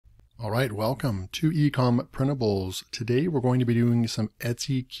All right, welcome to Ecom Printables. Today we're going to be doing some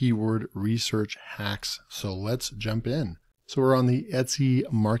Etsy keyword research hacks. So let's jump in. So we're on the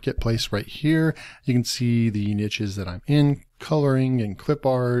Etsy marketplace right here. You can see the niches that I'm in, coloring and clip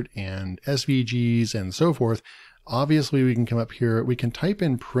art and SVGs and so forth. Obviously we can come up here, we can type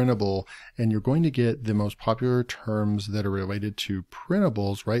in printable and you're going to get the most popular terms that are related to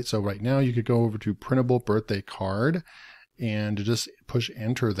printables, right? So right now you could go over to printable birthday card and just push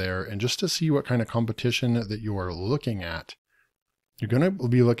enter there, and just to see what kind of competition that you are looking at. You're going to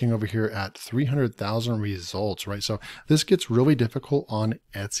be looking over here at 300,000 results, right? So this gets really difficult on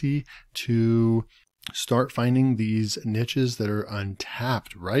Etsy to start finding these niches that are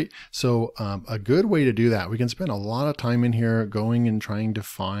untapped, right? So a good way to do that, we can spend a lot of time in here going and trying to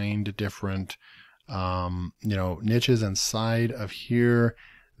find different niches inside of here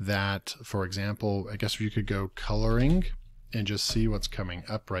that, for example, I guess you could go coloring and just see what's coming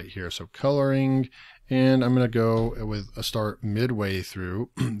up right here. So coloring, and I'm going to go with a start midway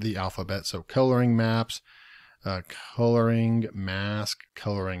through the alphabet. So coloring maps, coloring mask,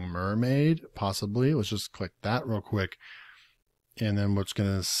 coloring mermaid, possibly. Let's just click that real quick. And then what's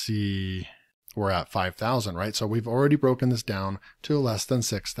going to see, we're at 5,000, right? So we've already broken this down to less than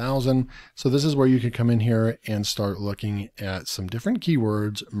 6,000. So this is where you can come in here and start looking at some different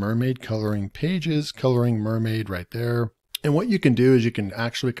keywords, mermaid coloring pages, coloring mermaid right there. And what you can do is you can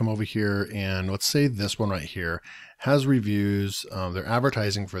actually come over here and let's say this one right here has reviews. They're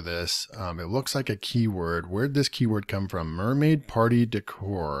advertising for this. It looks like a keyword. Where'd this keyword come from? Mermaid party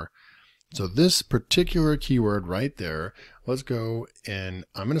decor. So this particular keyword right there, let's go and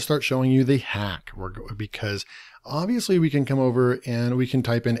I'm going to start showing you the hack because obviously we can come over and we can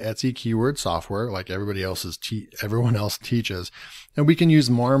type in Etsy keyword software like everyone else teaches. And we can use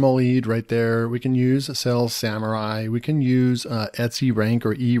Marmalade right there. We can use Sales Samurai. We can use Etsy Rank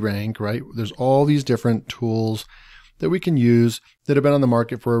or E-Rank, right? There's all these different tools that we can use that have been on the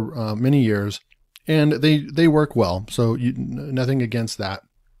market for many years and they work well. So nothing against that.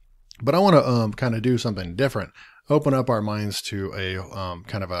 But I want to kind of do something different, open up our minds to a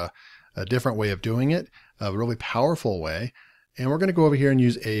kind of a different way of doing it, a really powerful way. And we're going to go over here and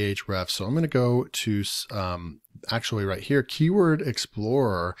use Ahrefs. So I'm going to go to actually right here, Keyword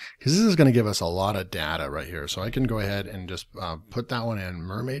Explorer, because this is going to give us a lot of data right here. So I can go ahead and just put that one in,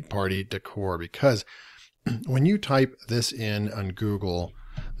 Mermaid Party Decor, because when you type this in on Google,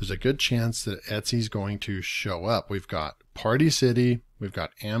 there's a good chance that Etsy's going to show up. We've got Party City, we've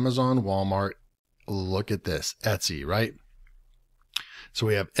got Amazon, Walmart. Look at this, Etsy, right? So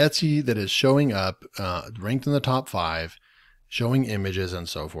we have Etsy that is showing up, ranked in the top 5, showing images and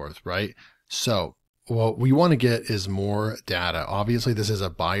so forth, right? So what we want to get is more data. Obviously, this is a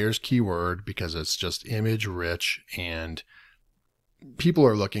buyer's keyword because it's just image rich and people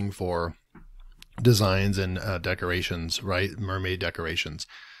are looking for designs and decorations, right? Mermaid decorations.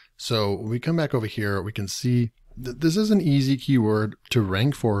 So we come back over here, we can see that this is an easy keyword to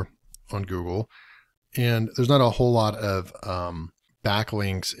rank for on Google. And there's not a whole lot of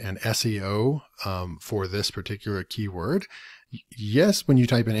backlinks and SEO for this particular keyword. Yes, when you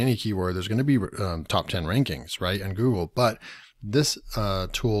type in any keyword, there's going to be top 10 rankings, right, on Google. But this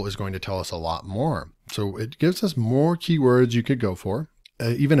tool is going to tell us a lot more. So it gives us more keywords you could go for.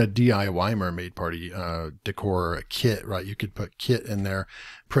 Even a DIY mermaid party decor kit, right? You could put kit in there,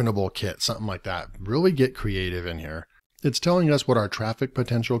 printable kit, something like that. Really get creative in here. It's telling us what our traffic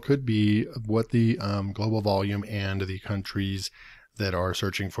potential could be, what the global volume and the countries that are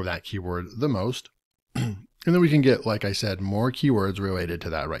searching for that keyword the most. And then we can get, like I said, more keywords related to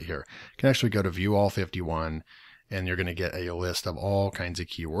that right here. You can actually go to view all 51 and you're going to get a list of all kinds of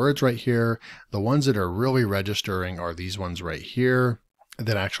keywords right here. The ones that are really registering are these ones right here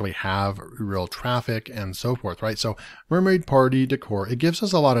that actually have real traffic and so forth, right? So mermaid party decor, it gives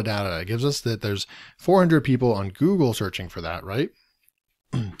us a lot of data. It gives us that there's 400 people on Google searching for that, right?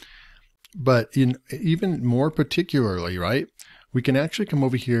 But even more particularly, right, we can actually come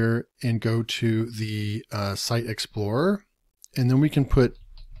over here and go to the Site Explorer, and then we can put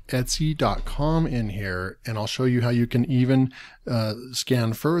Etsy.com in here, and I'll show you how you can even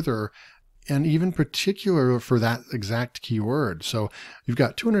scan further and even particular for that exact keyword. So you've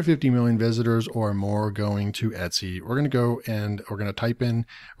got 250 million visitors or more going to Etsy. We're going to go and we're going to type in,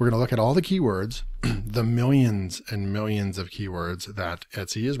 we're going to look at all the keywords, the millions and millions of keywords that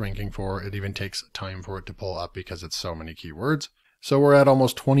Etsy is ranking for. It even takes time for it to pull up because it's so many keywords. So we're at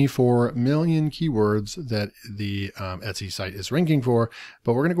almost 24 million keywords that the Etsy site is ranking for,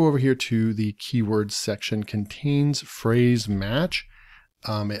 but we're going to go over here to the keywords section, contains phrase match.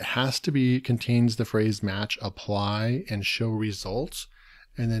 It has to be, contains the phrase match, apply, and show results.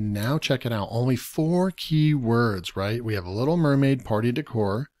 And then now check it out. Only 4 keywords, right? We have Little Mermaid Party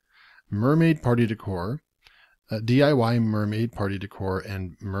Decor, Mermaid Party Decor, DIY Mermaid Party Decor,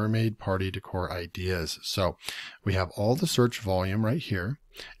 and Mermaid Party Decor Ideas. So we have all the search volume right here.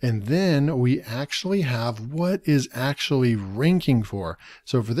 And then we actually have what is actually ranking for.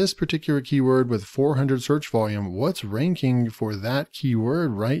 So for this particular keyword with 400 search volume, what's ranking for that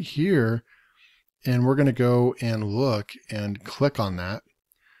keyword right here? And we're going to go and look and click on that.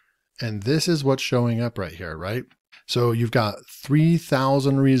 And this is what's showing up right here, right? So you've got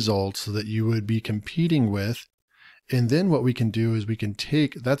 3,000 results that you would be competing with. And then what we can do is we can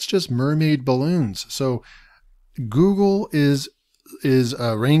take, that's just mermaid balloons. So Google is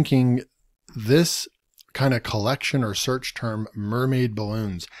ranking this kind of collection or search term mermaid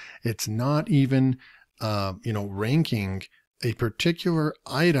balloons. It's not even, ranking a particular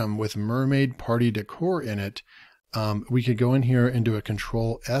item with mermaid party decor in it. We could go in here and do a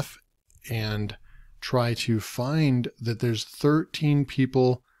Control F and try to find that there's 13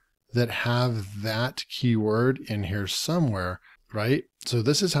 people that have that keyword in here somewhere, right? So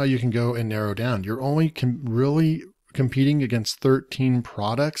this is how you can go and narrow down. You're only really competing against 13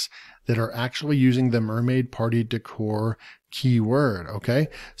 products that are actually using the mermaid party decor keyword. Okay,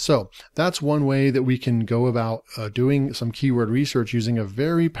 so that's one way that we can go about doing some keyword research using a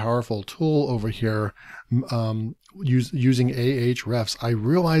very powerful tool over here, using Ahrefs. I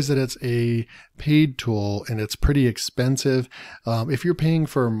realize that it's a paid tool and it's pretty expensive. If you're paying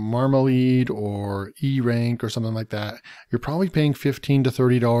for Marmalade or eRank or something like that, you're probably paying $15 to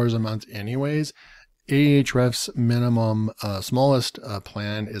 $30 a month anyways. Ahrefs minimum smallest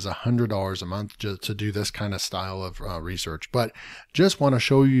plan is $100 a month just to do this kind of style of research. But just want to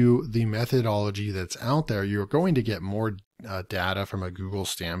show you the methodology that's out there. You're going to get more data from a Google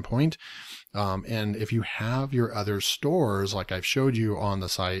standpoint. And if you have your other stores, like I've showed you on the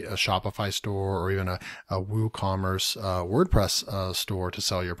site, a Shopify store or even a WooCommerce WordPress store to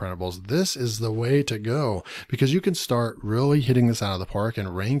sell your printables, this is the way to go, because you can start really hitting this out of the park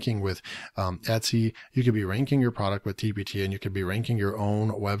and ranking with Etsy. You could be ranking your product with TPT, and you could be ranking your own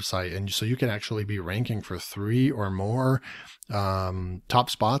website. And so you can actually be ranking for 3 or more top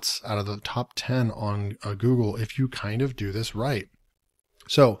spots out of the top 10 on Google if you kind of do this right.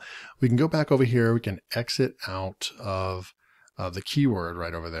 So we can go back over here. We can exit out of the keyword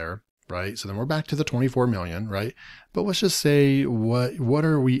right over there, right? So then we're back to the 24 million, right? But let's just say, what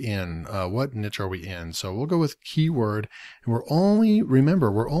are we in? What niche are we in? So we'll go with keyword, and we're only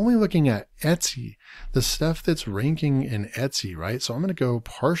looking at Etsy, the stuff that's ranking in Etsy, right? So I'm going to go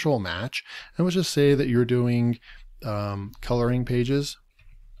partial match, and we'll just say that you're doing coloring pages.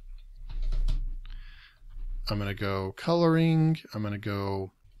 I'm going to go coloring, I'm going to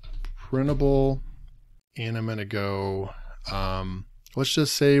go printable, and I'm going to go, let's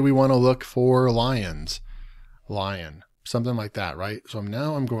just say we want to look for lion, something like that, right? So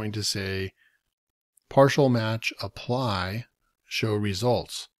now I'm going to say partial match, apply, show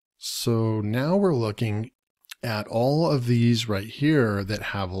results. So now we're looking at all of these right here that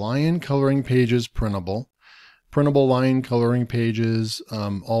have lion coloring pages printable lion coloring pages,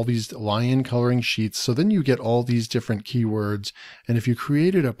 all these lion coloring sheets. So then you get all these different keywords. And if you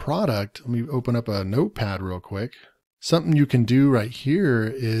created a product, let me open up a notepad real quick. Something you can do right here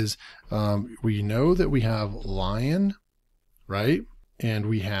is we know that we have lion, right? And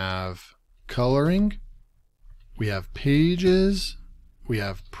we have coloring, we have pages, we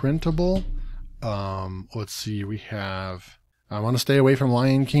have printable. Let's see, we have, I want to stay away from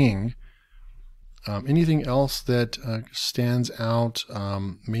Lion King. Anything else that stands out,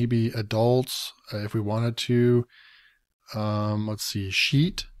 maybe adults, if we wanted to, let's see,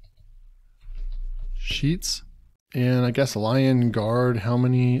 sheets, and I guess Lion Guard, how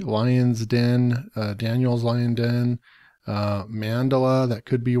many, Lion's Den, Daniel's Lion Den, Mandala, that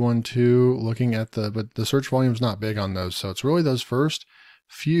could be one too, looking at but the search volume is not big on those. So it's really those first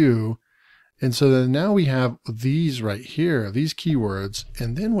few. And so then now we have these right here, these keywords.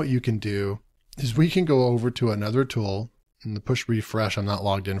 And then what you can do is we can go over to another tool and the push refresh. I'm not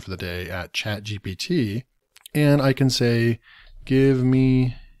logged in for the day at ChatGPT, and I can say, give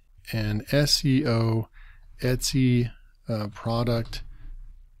me an SEO Etsy product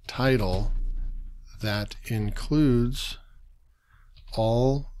title that includes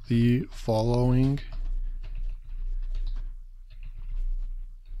all the following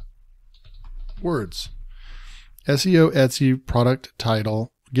words. SEO Etsy product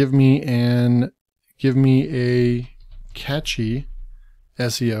title. Give me a catchy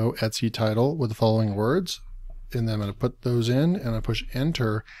SEO Etsy title with the following words. And then I'm going to put those in and I push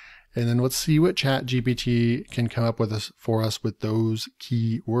enter. And then let's see what ChatGPT can come up with for us with those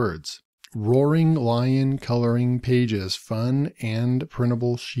keywords. Roaring lion coloring pages, fun and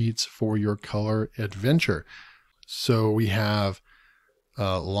printable sheets for your color adventure. So we have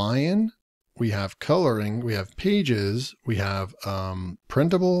lion, we have coloring, we have pages, we have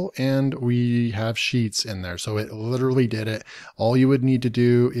printable, and we have sheets in there. So it literally did it. All you would need to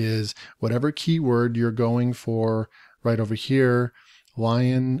do is whatever keyword you're going for right over here,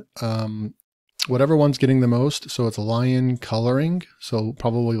 lion, whatever one's getting the most. So it's lion coloring. So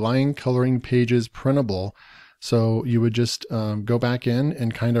probably lion coloring pages printable. So you would just go back in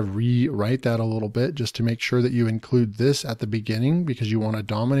and kind of rewrite that a little bit just to make sure that you include this at the beginning, because you want to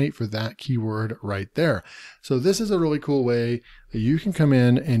dominate for that keyword right there. So this is a really cool way that you can come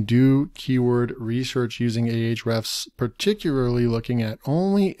in and do keyword research using Ahrefs, particularly looking at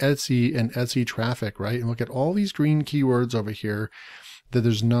only Etsy and Etsy traffic, right? And look at all these green keywords over here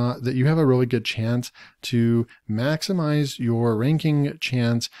that you have a really good chance to maximize your ranking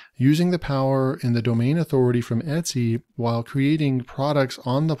chance using the power and the domain authority from Etsy while creating products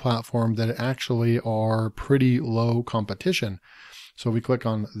on the platform that actually are pretty low competition. So we click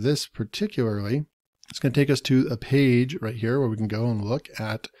on this particularly. It's going to take us to a page right here where we can go and look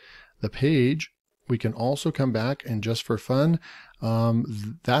at the page. We can also come back and just for fun,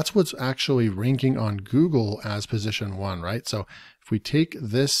 that's what's actually ranking on Google as position 1, right? So if we take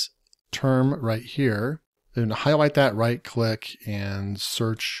this term right here and highlight that, right click and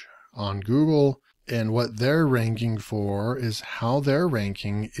search on Google, and what they're ranking for is how they're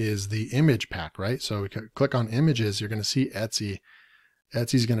ranking is the image pack, right? So we can click on images, you're going to see Etsy.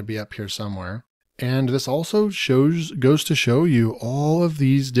 Etsy's going to be up here somewhere. And this also goes to show you all of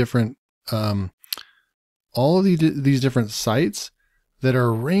these different these different sites that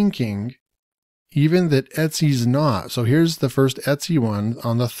are ranking, even that Etsy's not. So here's the first Etsy one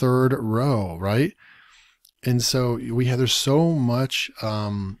on the 3rd row, right? And so there's so much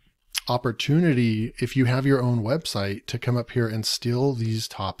opportunity if you have your own website to come up here and steal these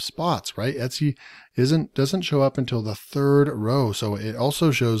top spots, right? Etsy doesn't show up until the 3rd row. So it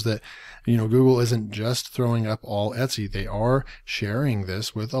also shows that, Google isn't just throwing up all Etsy. They are sharing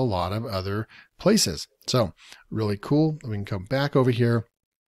this with a lot of other places. So really cool. We can come back over here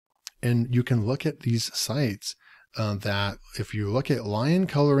and you can look at these sites that if you look at lion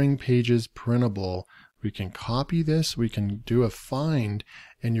coloring pages printable, we can copy this, we can do a find,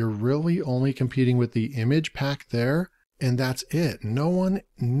 and you're really only competing with the image pack there, and that's it. No one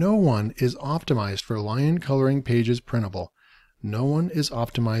is optimized for lion coloring pages printable. No one is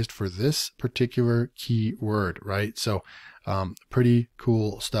optimized for this particular keyword, right? So pretty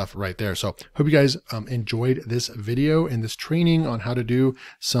cool stuff right there. So hope you guys enjoyed this video and this training on how to do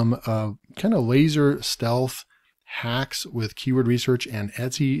some kind of laser stealth hacks with keyword research and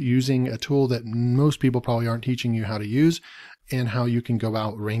Etsy using a tool that most people probably aren't teaching you how to use, and how you can go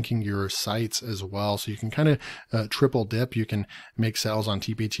out ranking your sites as well. So you can kind of triple dip. You can make sales on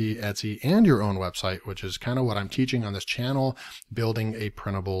TPT, Etsy, and your own website, which is kind of what I'm teaching on this channel, building a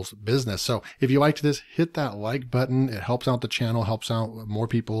printables business. So if you liked this, hit that like button. It helps out the channel, helps out more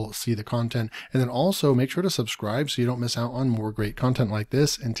people see the content. And then also make sure to subscribe so you don't miss out on more great content like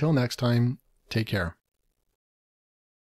this. Until next time, take care.